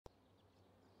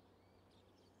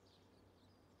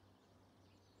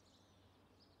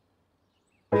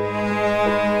I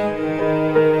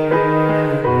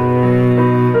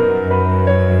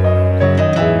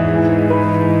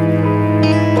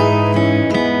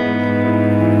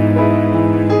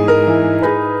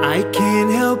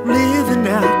can't help living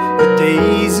out the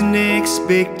days in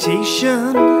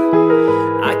expectation.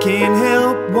 I can't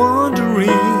help wondering.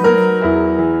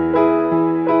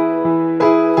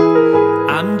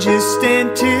 I'm just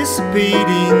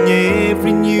anticipating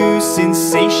every new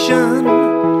sensation.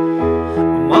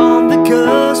 I'm on the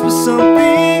cusp of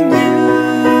something new.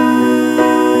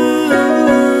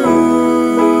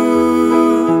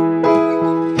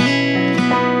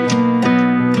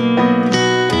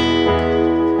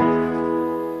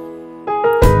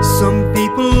 Some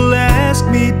people ask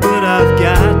me, but I've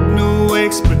got no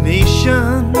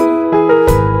explanation.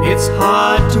 It's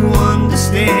hard to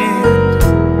understand.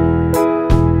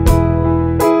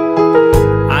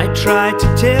 I try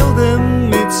to tell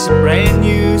them it's a brand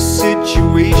new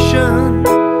situation.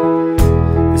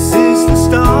 This is the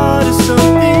start of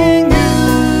something new.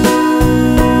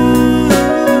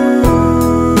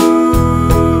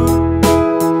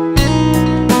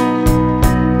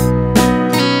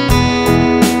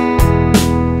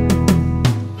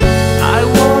 I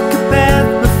walk a path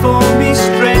before me,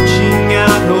 stretching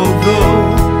out, although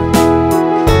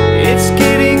it's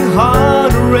getting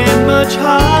harder and much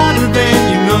harder than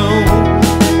you know.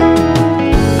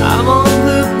 I'm on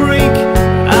the brink,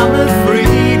 I'm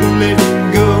afraid of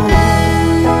letting go.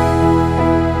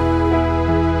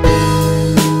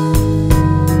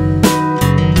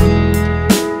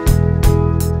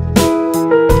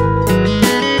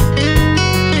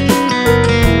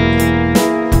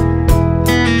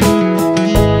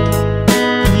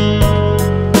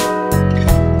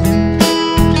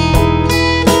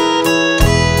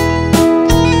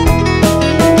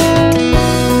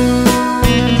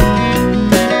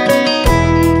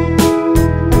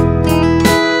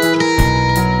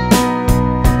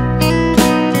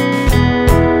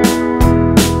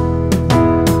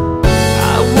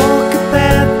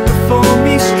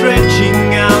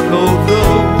 Stretching out,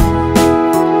 although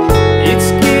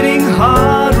it's getting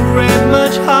harder and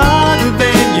much harder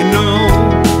than you know.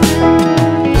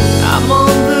 I'm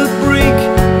on the brink,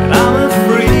 but I'm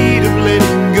afraid of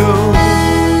letting go.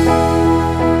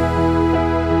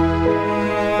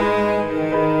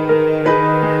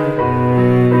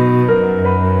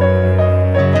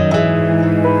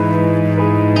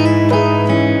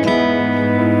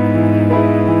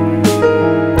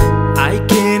 I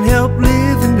can't help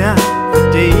living out the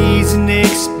days in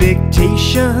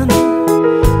expectation.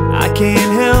 I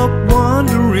can't help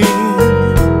wondering.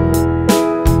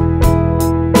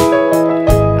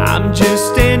 I'm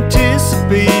just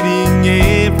anticipating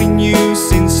every new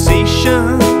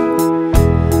sensation.